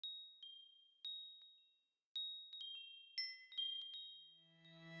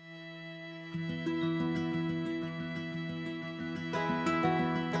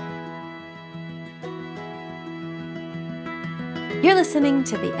You're listening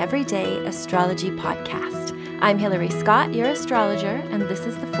to the Everyday Astrology Podcast. I'm Hilary Scott, your astrologer, and this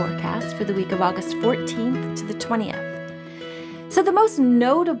is the forecast for the week of August 14th to the 20th. So the most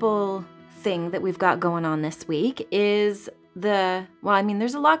notable thing that we've got going on this week is there's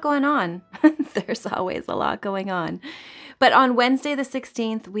a lot going on. There's always a lot going on. But on Wednesday the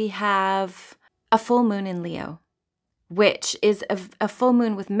 16th, we have a full moon in Leo, which is a full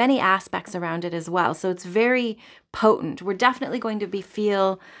moon with many aspects around it as well. So it's very potent. We're definitely going to be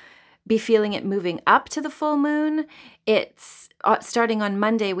feeling it moving up to the full moon. It's starting on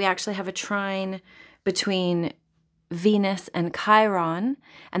Monday. We actually have a trine between Venus and Chiron,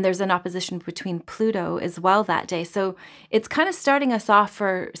 and there's an opposition between Pluto as well that day. So it's kind of starting us off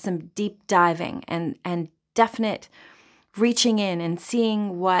for some deep diving and definite reaching in and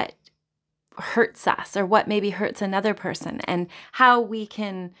seeing what hurts us or what maybe hurts another person and how we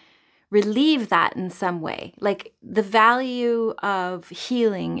can relieve that in some way. Like the value of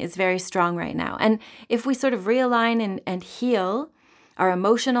healing is very strong right now. And if we sort of realign and heal our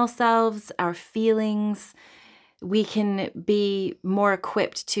emotional selves, our feelings, we can be more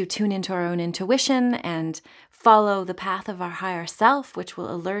equipped to tune into our own intuition and follow the path of our higher self, which will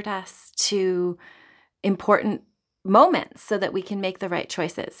alert us to important moments so that we can make the right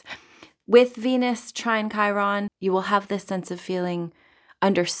choices. With Venus trine Chiron, you will have this sense of feeling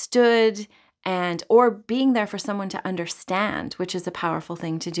understood or being there for someone to understand, which is a powerful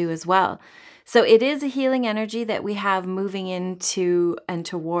thing to do as well. So it is a healing energy that we have moving into and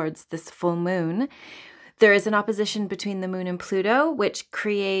towards this full moon. There is an opposition between the moon and Pluto, which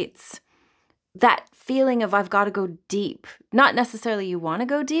creates that feeling of I've got to go deep. Not necessarily you want to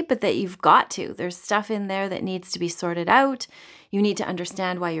go deep, but that you've got to. There's stuff in there that needs to be sorted out. You need to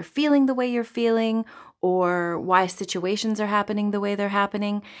understand why you're feeling the way you're feeling or why situations are happening the way they're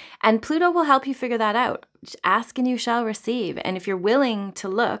happening. And Pluto will help you figure that out. Ask and you shall receive. And if you're willing to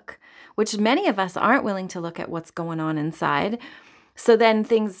look, which many of us aren't willing to look at what's going on inside, so then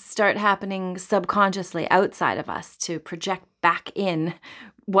things start happening subconsciously outside of us to project back in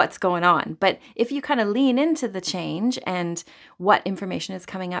what's going on. But if you kind of lean into the change and what information is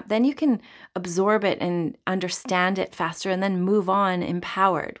coming up, then you can absorb it and understand it faster and then move on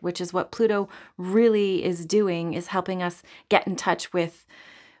empowered, which is what Pluto really is doing, is helping us get in touch with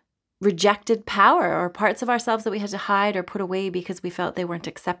rejected power or parts of ourselves that we had to hide or put away because we felt they weren't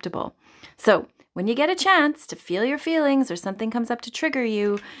acceptable. So when you get a chance to feel your feelings or something comes up to trigger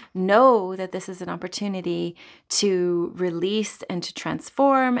you, know that this is an opportunity to release and to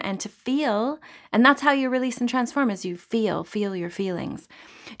transform and to feel. And that's how you release and transform, is you feel your feelings.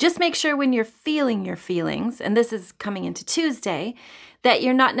 Just make sure when you're feeling your feelings, and this is coming into Tuesday, that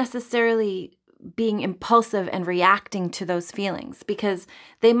you're not necessarily being impulsive and reacting to those feelings, because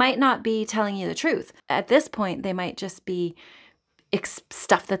they might not be telling you the truth. At this point, they might just be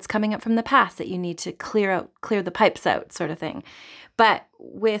stuff that's coming up from the past that you need to clear the pipes out, sort of thing. But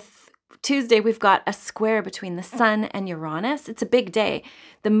with Tuesday, we've got a square between the sun and Uranus. It's a big day.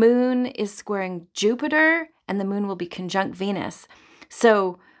 The moon is squaring Jupiter and the moon will be conjunct Venus.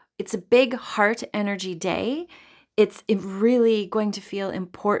 So it's a big heart energy day. It's really going to feel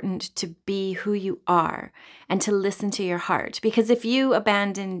important to be who you are and to listen to your heart. Because if you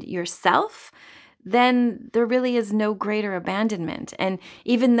abandon yourself, then there really is no greater abandonment. And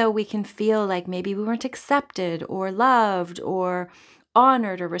even though we can feel like maybe we weren't accepted or loved or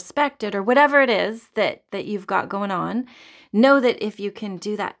honored or respected or whatever it is that you've got going on, know that if you can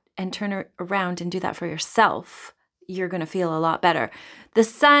do that and turn around and do that for yourself, you're going to feel a lot better. The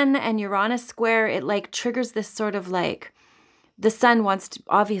sun and Uranus square, it like triggers this sort of like, the sun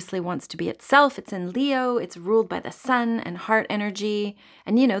obviously wants to be itself. It's in Leo. It's ruled by the sun and heart energy.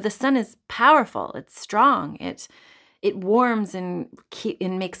 And, the sun is powerful. It's strong. It warms and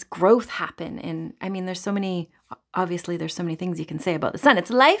makes growth happen. And there's so many things you can say about the sun.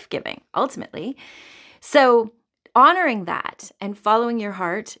 It's life-giving, ultimately. So honoring that and following your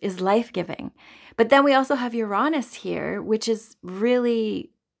heart is life-giving. But then we also have Uranus here, which is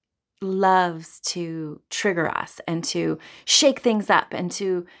really loves to trigger us and to shake things up and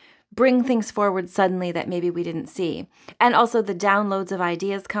to bring things forward suddenly that maybe we didn't see. And also the downloads of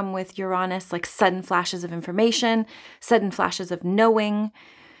ideas come with Uranus, like sudden flashes of information, sudden flashes of knowing.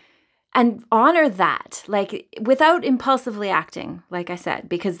 And honor that, like without impulsively acting, like I said,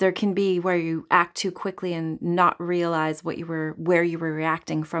 because there can be where you act too quickly and not realize where you were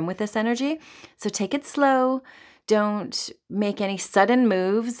reacting from with this energy. So take it slow. Don't make any sudden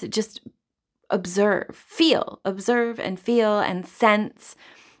moves. Just observe and feel and sense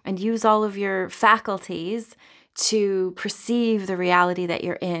and use all of your faculties to perceive the reality that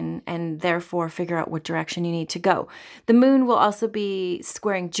you're in and therefore figure out what direction you need to go. The moon will also be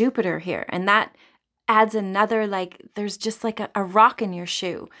squaring Jupiter here, and that adds another, like, there's just like a rock in your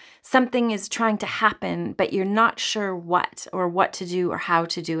shoe. Something is trying to happen, but you're not sure what or what to do or how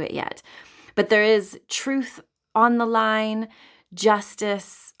to do it yet. But there is truth on the line,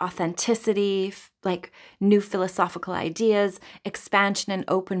 justice, authenticity, like new philosophical ideas, expansion and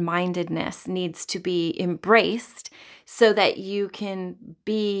open-mindedness needs to be embraced so that you can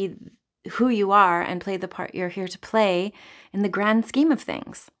be who you are and play the part you're here to play in the grand scheme of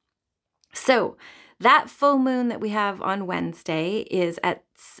things. So that full moon that we have on Wednesday is at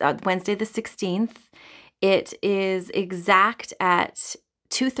Wednesday the 16th. It is exact at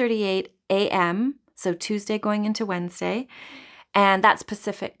 2:38 a.m., so Tuesday going into Wednesday, and that's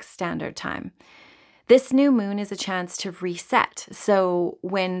Pacific Standard Time. This new moon is a chance to reset. So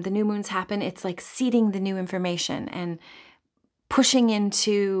when the new moons happen, it's like seeding the new information and pushing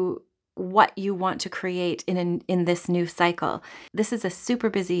into what you want to create in this new cycle. This is a super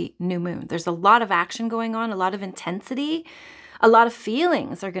busy new moon. There's a lot of action going on, a lot of intensity, a lot of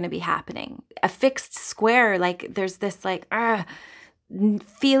feelings are going to be happening. A fixed square, like there's this like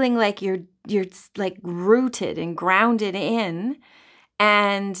feeling like you're like rooted and grounded in,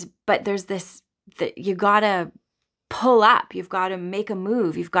 but there's this that you gotta pull up, you've got to make a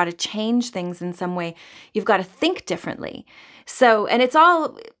move, you've got to change things in some way, you've got to think differently. So, and it's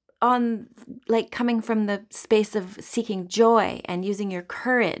all on like coming from the space of seeking joy and using your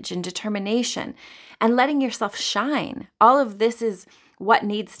courage and determination and letting yourself shine. All of this is what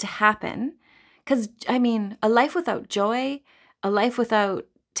needs to happen. Because, I mean, a life without joy, a life without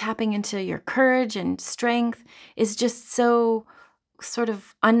tapping into your courage and strength is just so sort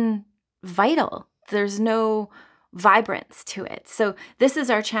of unvital. There's no vibrance to it. So this is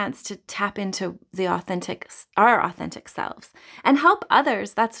our chance to tap into our authentic selves and help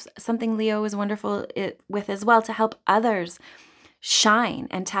others. That's something Leo is wonderful with as well, to help others shine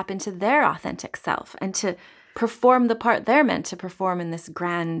and tap into their authentic self and to perform the part they're meant to perform in this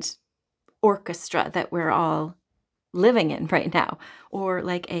grand orchestra that we're all living in right now, or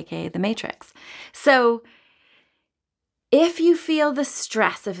like aka the Matrix. So if you feel the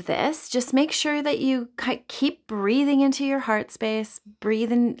stress of this, just make sure that you keep breathing into your heart space,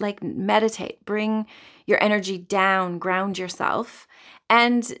 breathe in, like meditate, bring your energy down, ground yourself,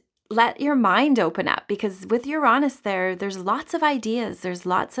 and let your mind open up. Because with Uranus there's lots of ideas, there's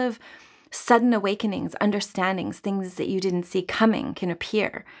lots of sudden awakenings, understandings, things that you didn't see coming can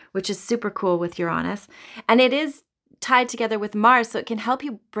appear, which is super cool with Uranus. And it is tied together with Mars, so it can help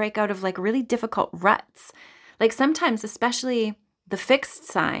you break out of like really difficult ruts. Like sometimes, especially the fixed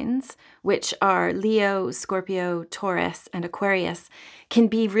signs, which are Leo, Scorpio, Taurus, and Aquarius, can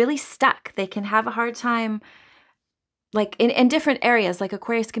be really stuck. They can have a hard time, like in different areas. Like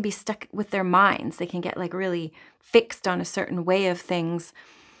Aquarius can be stuck with their minds. They can get like really fixed on a certain way of things,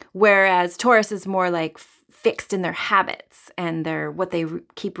 whereas Taurus is more like fixed in their habits and what they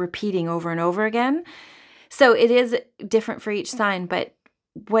keep repeating over and over again. So it is different for each sign, but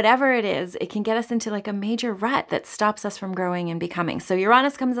whatever it is, it can get us into like a major rut that stops us from growing and becoming. So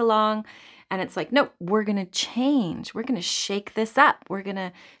Uranus comes along and it's like, no, we're going to change. We're going to shake this up. We're going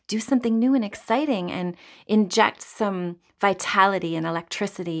to do something new and exciting and inject some vitality and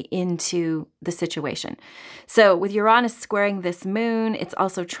electricity into the situation. So with Uranus squaring this moon, it's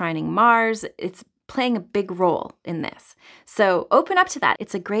also trining Mars. It's playing a big role in this. So open up to that.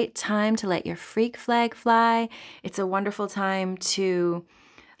 It's a great time to let your freak flag fly. It's a wonderful time to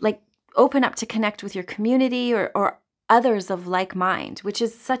like open up to connect with your community or others of like mind, which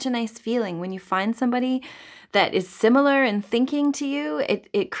is such a nice feeling when you find somebody that is similar in thinking to you.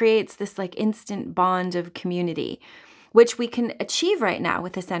 It creates this like instant bond of community, which we can achieve right now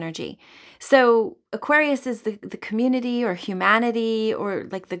with this energy. So Aquarius is the community or humanity or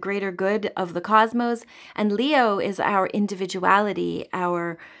like the greater good of the cosmos. And Leo is our individuality,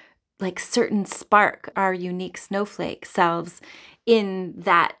 our like certain spark, our unique snowflake selves in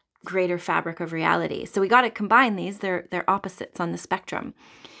that greater fabric of reality. So we got to combine these. They're opposites on the spectrum.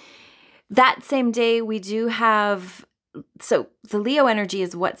 That same day we do have, so the Leo energy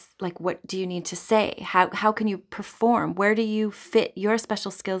is what's like, what do you need to say? How can you perform? Where do you fit your special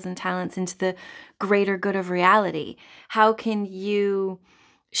skills and talents into the greater good of reality? How can you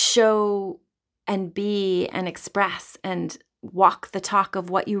show and be and express and walk the talk of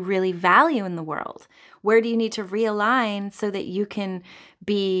what you really value in the world? Where do you need to realign so that you can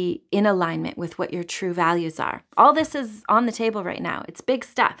be in alignment with what your true values are? All this is on the table right now. It's big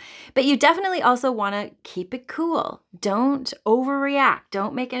stuff. But you definitely also want to keep it cool. Don't overreact.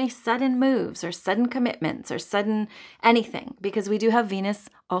 Don't make any sudden moves or sudden commitments or sudden anything, because we do have Venus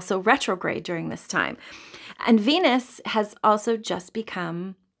also retrograde during this time. And Venus has also just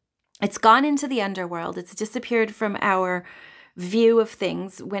it's gone into the underworld. It's disappeared from our view of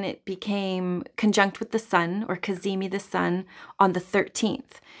things when it became conjunct with the sun, or cazimi the sun, on the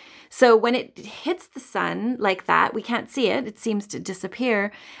 13th. So when it hits the sun like that, we can't see it. It seems to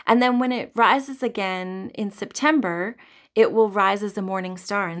disappear. And then when it rises again in September, it will rise as a morning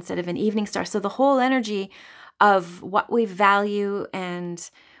star instead of an evening star. So the whole energy of what we value and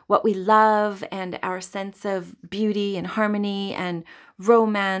what we love and our sense of beauty and harmony and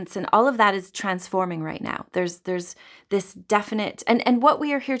romance and all of that is transforming right now. There's this definite, and what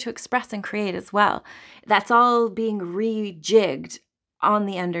we are here to express and create as well, that's all being rejigged on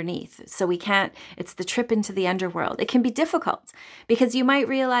the underneath. So it's the trip into the underworld. It can be difficult because you might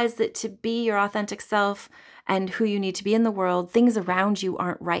realize that to be your authentic self and who you need to be in the world, things around you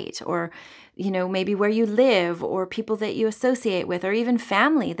aren't right, or maybe where you live or people that you associate with, or even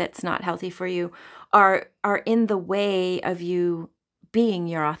family that's not healthy for you are in the way of you being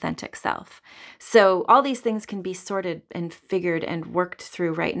your authentic self. So all these things can be sorted and figured and worked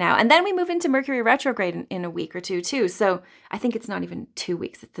through right now. And then we move into Mercury retrograde in a week or two too. So I think it's not even 2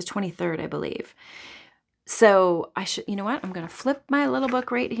 weeks. It's the 23rd, I believe. So I'm going to flip my little book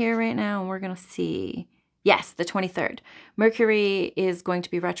right here, right now, and we're going to see. Yes, the 23rd. Mercury is going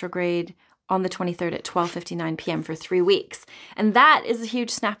to be retrograde on the 23rd at 12:59 p.m. for 3 weeks. And that is a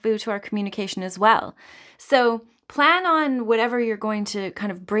huge snafu to our communication as well. So plan on whatever you're going to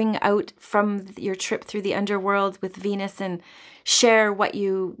kind of bring out from your trip through the underworld with Venus, and share what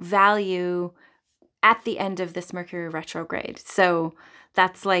you value at the end of this Mercury retrograde. So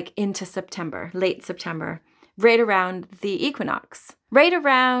that's like into September, late September, right around the equinox, right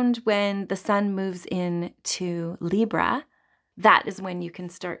around when the sun moves into Libra. That is when you can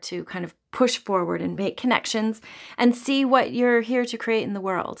start to kind of push forward and make connections and see what you're here to create in the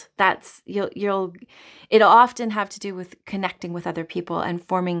world. It'll often have to do with connecting with other people and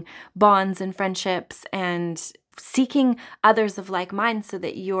forming bonds and friendships and seeking others of like mind, so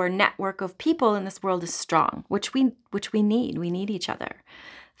that your network of people in this world is strong, which we need. We need each other.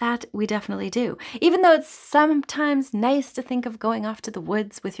 That we definitely do. Even though it's sometimes nice to think of going off to the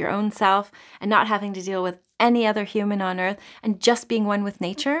woods with your own self and not having to deal with any other human on earth and just being one with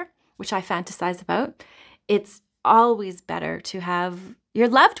nature, which I fantasize about, it's always better to have your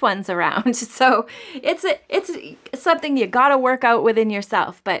loved ones around. So it's something you got to work out within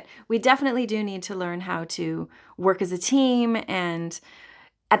yourself, but we definitely do need to learn how to work as a team and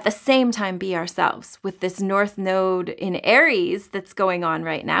at the same time be ourselves. With this North Node in Aries that's going on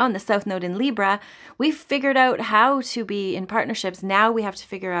right now and the South Node in Libra, we've figured out how to be in partnerships. Now we have to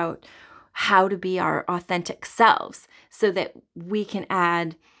figure out how to be our authentic selves so that we can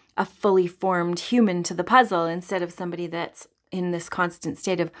add a fully formed human to the puzzle instead of somebody that's in this constant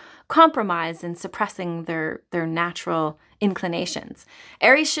state of compromise and suppressing their natural inclinations.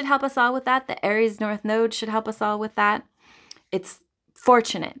 Aries should help us all with that. The Aries North Node should help us all with that. It's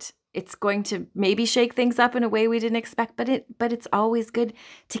fortunate. It's going to maybe shake things up in a way we didn't expect, but it's always good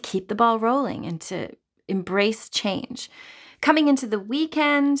to keep the ball rolling and to embrace change. Coming into the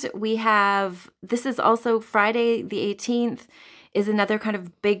weekend, this is also Friday the 18th is another kind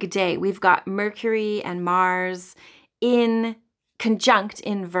of big day. We've got Mercury and Mars in conjunct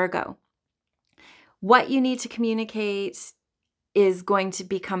in Virgo. What you need to communicate is going to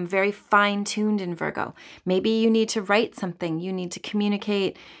become very fine-tuned in Virgo. Maybe you need to write something. You need to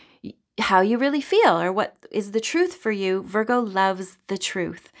communicate how you really feel or what is the truth for you. Virgo loves the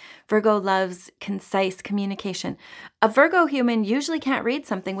truth. Virgo loves concise communication. A Virgo human usually can't read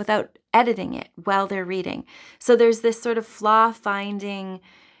something without editing it while they're reading. So there's this sort of flaw-finding,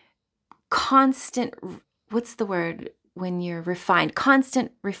 constant, what's the word when you're refined?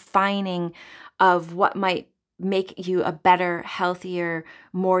 Constant refining of what might make you a better, healthier,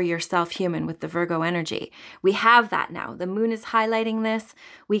 more yourself human with the Virgo energy. We have that now. The moon is highlighting this.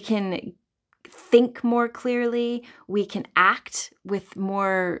 We can think more clearly. We can act with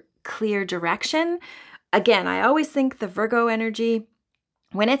more clear direction. Again, I always think the Virgo energy,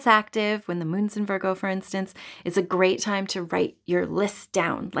 when it's active, when the moon's in Virgo, for instance, is a great time to write your list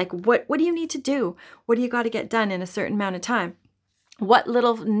down. Like what do you need to do? What do you got to get done in a certain amount of time? What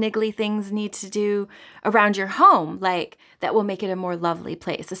little niggly things need to do around your home, like that will make it a more lovely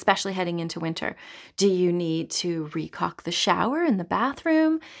place, especially heading into winter? Do you need to recock the shower in the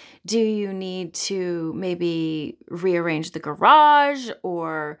bathroom? Do you need to maybe rearrange the garage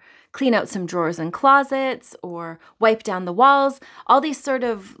or clean out some drawers and closets or wipe down the walls? All these sort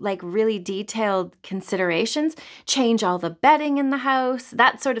of like really detailed considerations. Change all the bedding in the house.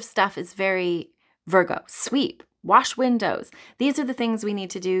 That sort of stuff is very Virgo. Sweep. Wash windows. These are the things we need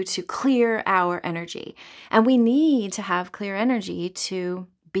to do to clear our energy. And we need to have clear energy to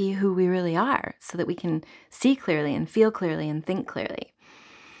be who we really are so that we can see clearly and feel clearly and think clearly.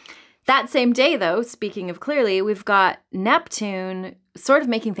 That same day, though, speaking of clearly, we've got Neptune sort of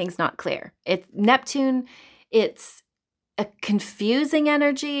making things not clear. Neptune, it's a confusing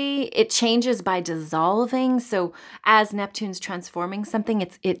energy. It changes by dissolving. So as Neptune's transforming something,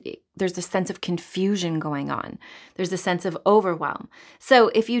 there's a sense of confusion going on. There's a sense of overwhelm. So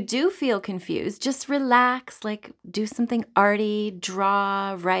if you do feel confused, just relax, like do something arty,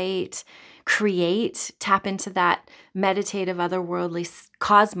 draw, write, create, tap into that meditative, otherworldly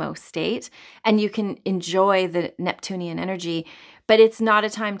cosmos state, and you can enjoy the Neptunian energy. But it's not a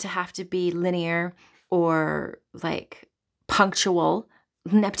time to have to be linear or like punctual.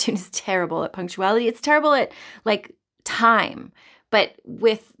 Neptune is terrible at punctuality. It's terrible at like time. But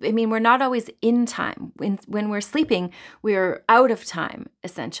we're not always in time. When we're sleeping, we're out of time,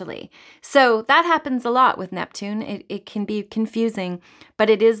 essentially. So that happens a lot with Neptune. It can be confusing, but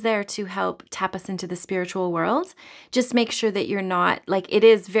it is there to help tap us into the spiritual world. Just make sure that you're not, like, it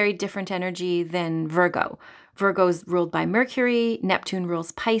is very different energy than Virgo. Virgo's ruled by Mercury. Neptune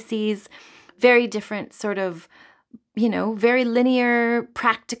rules Pisces. Very different sort of, very linear,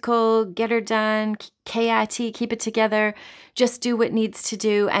 practical, get her done, KIT, keep it together, just do what needs to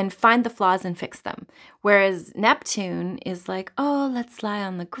do and find the flaws and fix them. Whereas Neptune is like, oh, let's lie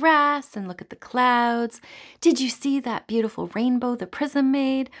on the grass and look at the clouds. Did you see that beautiful rainbow the prism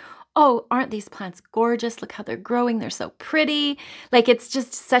made? Oh, aren't these plants gorgeous? Look how they're growing. They're so pretty. Like, it's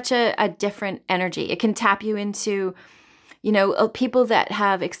just such a different energy. It can tap you into people that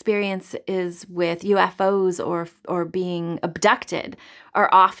have experiences with UFOs or being abducted are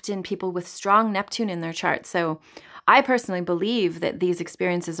often people with strong Neptune in their chart. So I personally believe that these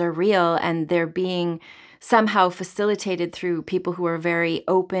experiences are real and they're being somehow facilitated through people who are very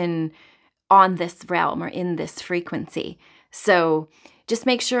open on this realm or in this frequency. So just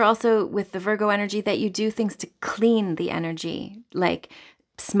make sure also with the Virgo energy that you do things to clean the energy, like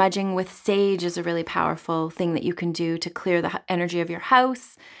smudging with sage is a really powerful thing that you can do to clear the energy of your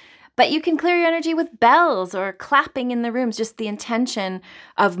house. But you can clear your energy with bells or clapping in the rooms, just the intention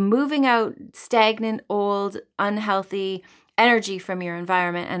of moving out stagnant, old, unhealthy energy from your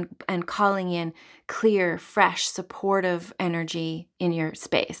environment and calling in clear, fresh, supportive energy in your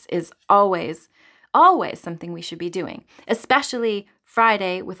space is always something we should be doing, especially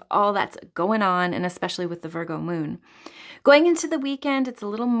Friday with all that's going on and especially with the Virgo moon. Going into the weekend, it's a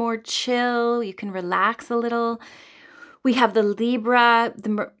little more chill. You can relax a little. We have the Libra.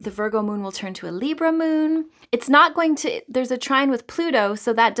 The Virgo moon will turn to a Libra moon. It's not going to, there's a trine with Pluto,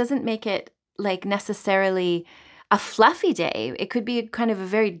 so that doesn't make it like necessarily a fluffy day. It could be kind of a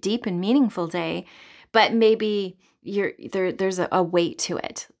very deep and meaningful day, but maybe there's a weight to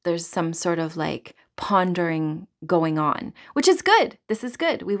it. There's some sort of like pondering going on, which is good. This is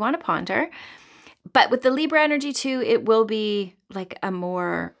good. We want to ponder. But with the Libra energy too, it will be like a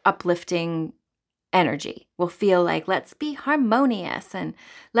more uplifting energy. We'll feel like, let's be harmonious and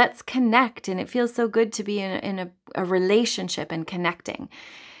let's connect. And it feels so good to be in a relationship and connecting.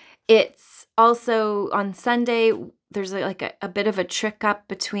 It's also on Sunday, there's like a bit of a trick up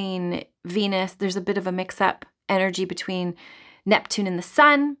between Venus. There's a bit of a mix up energy between Neptune and the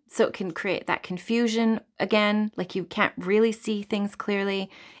sun, so it can create that confusion again, like you can't really see things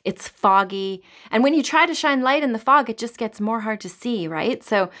clearly. It's foggy. And when you try to shine light in the fog, it just gets more hard to see, right?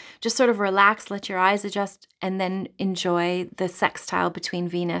 So just sort of relax, let your eyes adjust, and then enjoy the sextile between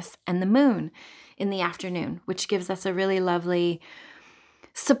Venus and the moon in the afternoon, which gives us a really lovely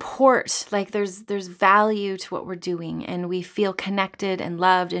support. Like there's value to what we're doing, and we feel connected and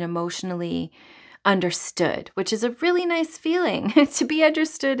loved and emotionally understood, which is a really nice feeling. To be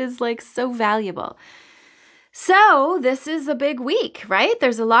understood is like so valuable. So this is a big week, right?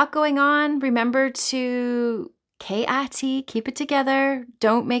 There's a lot going on. Remember to KIT, keep it together.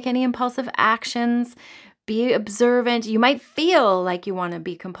 Don't make any impulsive actions. Be observant. You might feel like you want to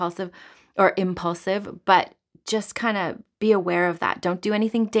be compulsive or impulsive, but just kind of be aware of that. Don't do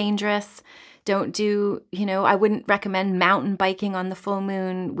anything dangerous. Don't do, I wouldn't recommend mountain biking on the full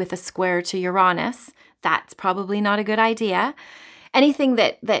moon with a square to Uranus. That's probably not a good idea. anything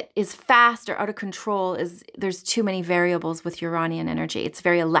that is fast or out of control there's too many variables with Uranian energy. It's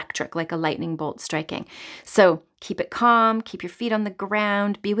very electric, like a lightning bolt striking. So keep it calm, keep your feet on the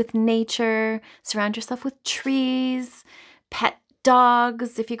ground, be with nature, surround yourself with trees, pet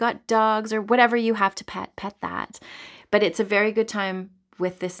dogs if you got dogs, or whatever you have to pet that. But it's a very good time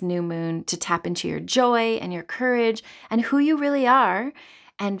with this new moon to tap into your joy and your courage and who you really are,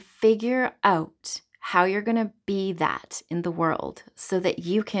 and figure out how you're going to be that in the world so that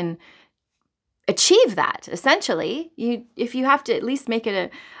you can achieve that. Essentially, if you have to at least make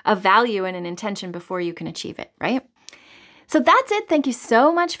it a value and an intention before you can achieve it, right? So that's it. Thank you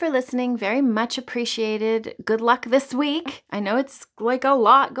so much for listening. Very much appreciated. Good luck this week. I know it's like a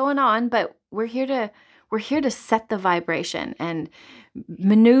lot going on, but we're here to set the vibration and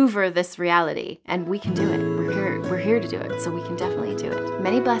maneuver this reality, and we can do it. We're here to do it, so we can definitely do it.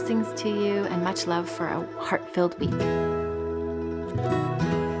 Many blessings to you and much love for a heart-filled week.